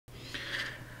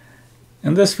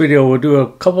In this video, we'll do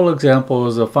a couple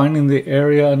examples of finding the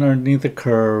area underneath the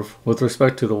curve with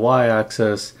respect to the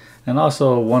y-axis, and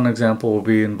also one example will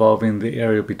be involving the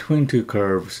area between two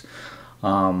curves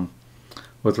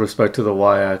with respect to the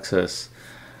y-axis.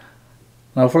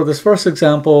 Now for this first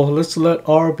example, let's let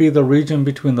R be the region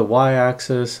between the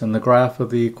y-axis and the graph of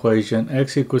the equation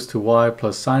x equals to y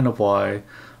plus sine of y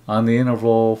on the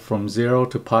interval from 0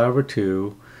 to pi over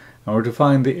 2, and we're to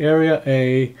find the area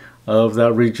A of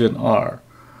that region R.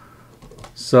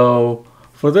 So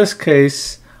for this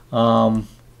case, one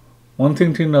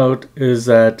thing to note is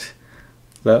that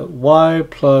y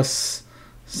plus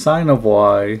sine of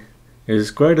y is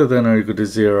greater than or equal to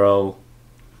 0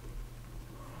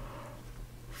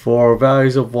 for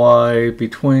values of y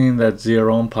between that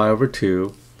 0 and pi over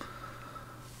 2.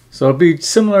 So it'll be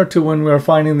similar to when we are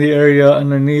finding the area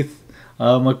underneath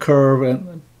a curve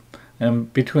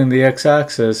and between the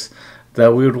x-axis,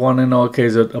 that we would want to know, okay,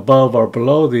 is it above or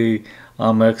below the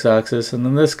x-axis, and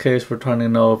in this case we're trying to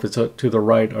know if it's to the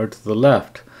right or to the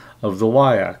left of the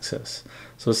y-axis.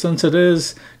 So since it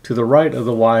is to the right of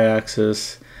the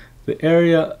y-axis, the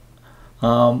area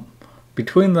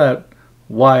between that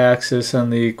y-axis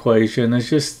and the equation is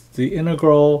just the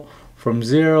integral from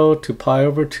 0 to pi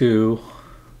over 2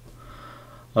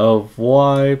 of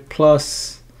y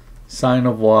plus sine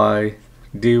of y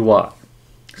dy.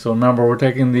 So remember, we're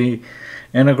taking the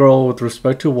integral with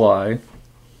respect to y.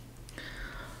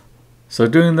 So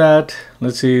doing that,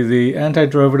 let's see, the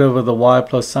antiderivative of the y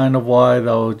plus sine of y,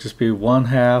 that will just be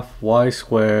 1/2 y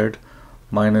squared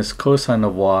minus cosine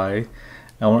of y,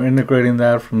 and we're integrating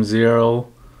that from 0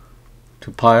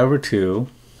 to pi over 2.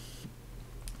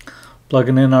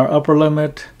 Plugging in our upper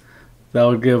limit, that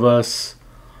would give us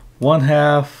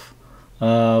 1/2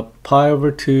 pi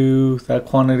over 2, that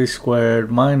quantity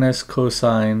squared, minus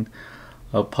cosine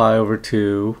of pi over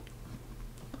 2,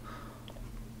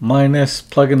 minus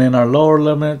plugging in our lower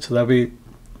limit, so that would be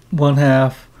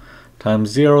 1/2 times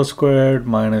 0 squared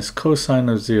minus cosine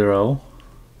of 0.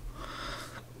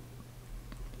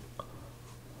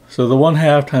 So the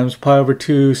 1/2 times pi over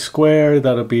 2 squared,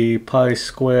 that'll be pi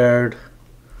squared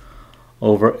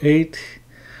over 8.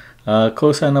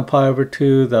 Cosine of pi over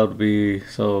 2, that would be,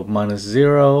 so minus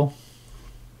 0.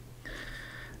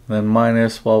 And then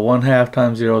minus, well, 1/2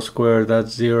 times 0 squared,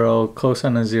 that's 0.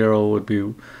 Cosine of 0 would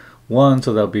be 1,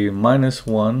 so that would be minus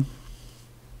 1.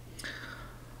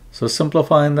 So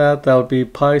simplifying that, that would be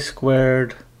pi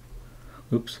squared,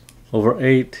 over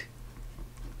 8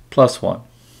 plus 1.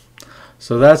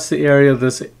 So that's the area of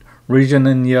this region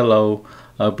in yellow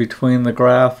between the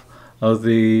graph of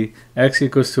the x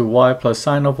equals to y plus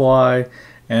sine of y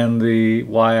and the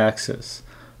y-axis.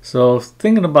 So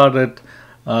thinking about it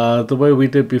the way we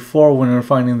did before when we were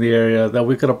finding the area, that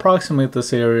we could approximate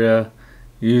this area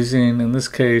using, in this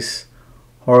case,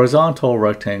 horizontal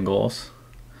rectangles,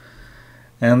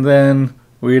 and then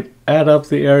we'd add up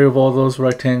the area of all those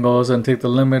rectangles and take the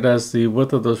limit as the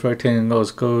width of those rectangles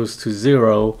goes to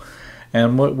 0,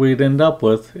 and what we'd end up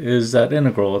with is that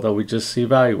integral that we just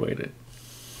evaluated.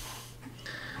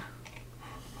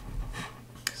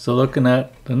 So looking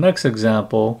at the next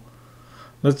example,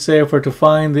 let's say if we're to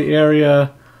find the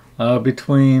area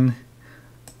between,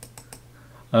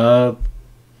 find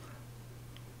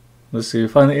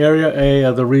the area A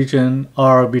of the region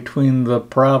R between the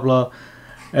parabola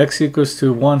x equals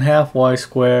to 1/2 y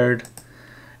squared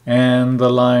and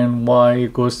the line y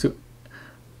equals to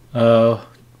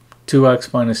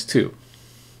 2x minus 2.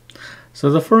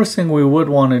 So the first thing we would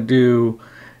want to do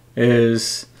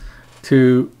is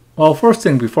to, well, first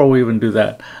thing before we even do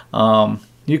that,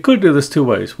 you could do this two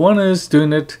ways. One is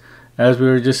doing it, as we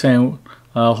were just saying,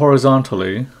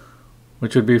 horizontally,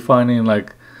 which would be finding,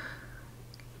 like,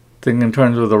 thinking in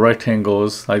terms of the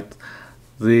rectangles, like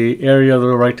the area of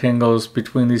the rectangles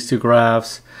between these two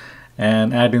graphs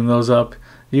and adding those up.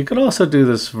 You could also do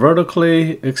this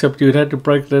vertically, except you'd have to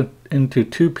break it into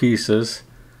two pieces,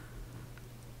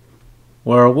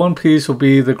 where one piece will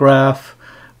be the graph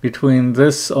between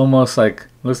this looks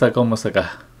like almost like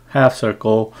a half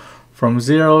circle from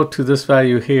 0 to this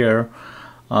value here,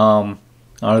 or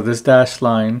this dashed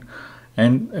line,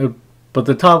 and but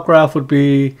the top graph would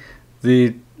be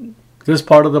this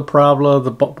part of the parabola,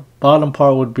 the bottom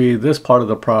part would be this part of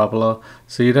the parabola.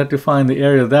 So you'd have to find the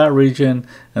area of that region,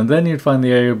 and then you'd find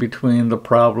the area between the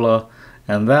parabola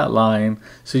and that line.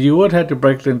 So you would have to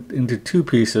break it into two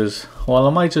pieces, while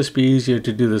it might just be easier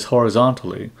to do this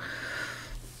horizontally.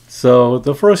 So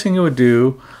the first thing you would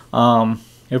do,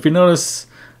 if you notice,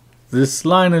 this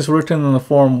line is written in the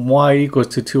form y equals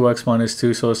to 2x minus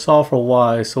 2, so it's solved for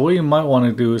y. So what you might want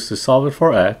to do is to solve it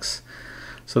for x.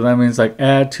 So that means like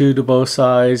add 2 to both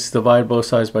sides, divide both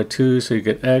sides by 2, so you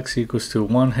get x equals to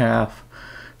 1/2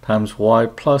 times y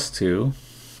plus 2.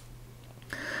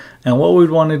 And what we'd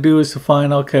want to do is to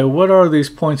find, okay, what are these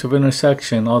points of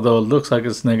intersection, although it looks like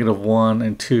it's -1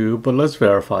 and 2, but let's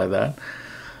verify that.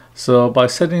 So by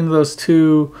setting those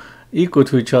two equal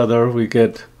to each other, we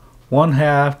get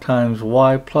 1/2 times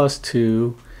y plus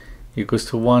 2 equals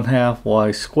to 1/2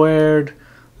 y squared.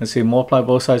 Let's see, multiply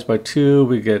both sides by 2,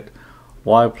 we get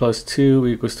y plus 2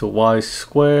 equals to y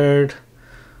squared.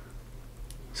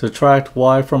 Subtract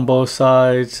y from both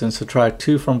sides and subtract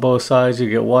 2 from both sides, you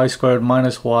get y squared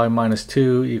minus y minus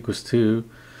 2 equals to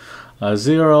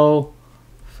 0.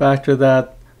 Factor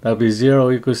that, that'll be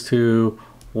 0 equals to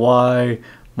y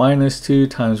minus 2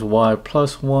 times y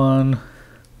plus 1.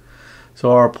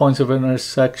 So our points of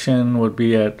intersection would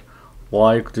be at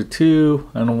y equal to 2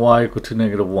 and y equal to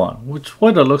 -1, which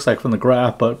what it looks like from the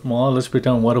graph, but well, let's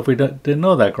pretend what if we didn't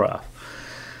know that graph.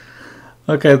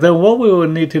 Okay, then what we would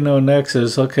need to know next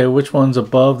is, okay, which one's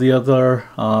above the other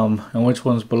and which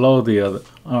one's below the other,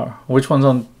 which one's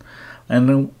on, and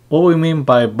then what we mean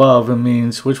by above, it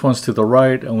means which one's to the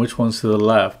right and which one's to the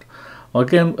left. Well,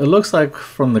 again, it looks like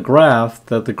from the graph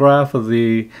that the graph of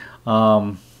the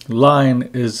line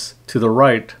is to the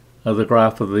right of the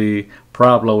graph of the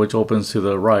parabola, which opens to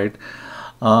the right.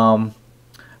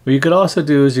 What you could also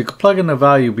do is you could plug in a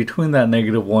value between that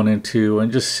 -1 and 2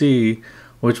 and just see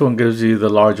which one gives you the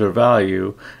larger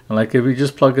value. And like if you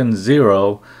just plug in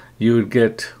 0, you would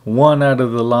get 1 out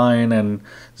of the line and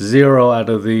 0 out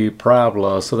of the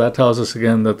parabola. So that tells us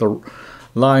again that the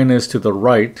line is to the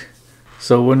right.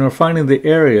 So when we're finding the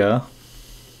area,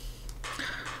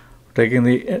 we're taking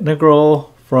the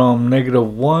integral from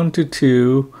 -1 to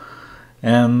 2,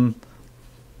 and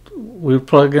we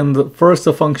plug in the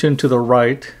function to the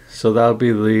right, so that would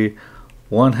be the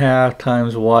 1/2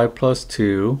 times y plus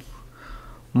 2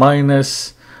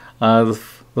 minus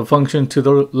the function to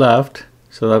the left,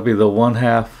 so that would be the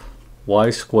 1/2 y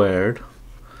squared.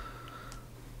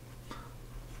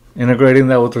 Integrating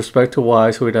that with respect to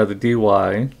y, so we'd have the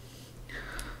dy.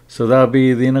 So that would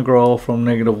be the integral from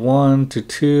 -1 to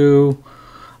 2.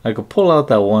 I could pull out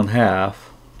that 1/2.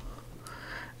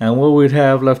 And what we'd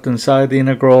have left inside the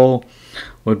integral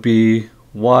would be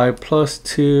y plus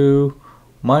 2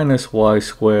 minus y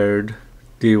squared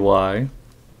dy.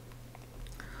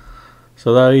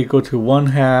 So that would equal to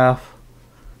 1/2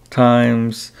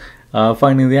 times,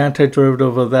 finding the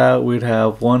antiderivative of that, we'd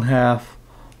have 1/2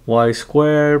 y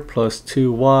squared plus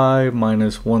 2y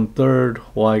minus 1/3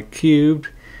 y cubed.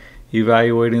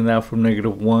 Evaluating that from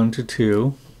 -1 to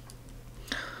 2.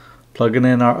 Plugging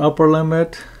in our upper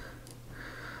limit.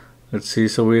 Let's see,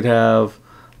 so we'd have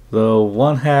the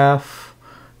 1/2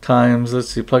 times, let's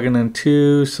see, plugging in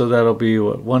 2, so that'll be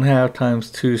what, 1/2 times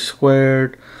 2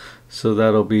 squared, so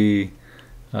that'll be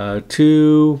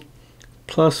 2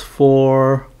 plus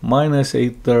 4 minus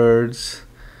 8/3,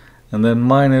 and then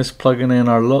minus plugging in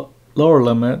our lower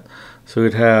limit, so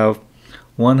we'd have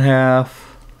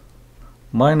 1/2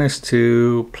 minus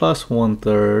 2 plus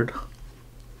 1/3.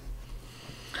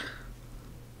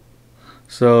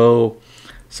 So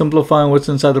simplifying what's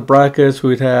inside the brackets,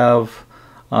 we'd have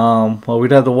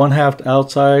we'd have the 1/2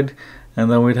 outside, and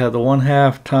then we'd have the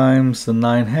 1/2 times the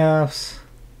 9/2,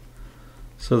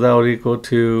 so that would equal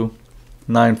to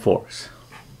 9/4.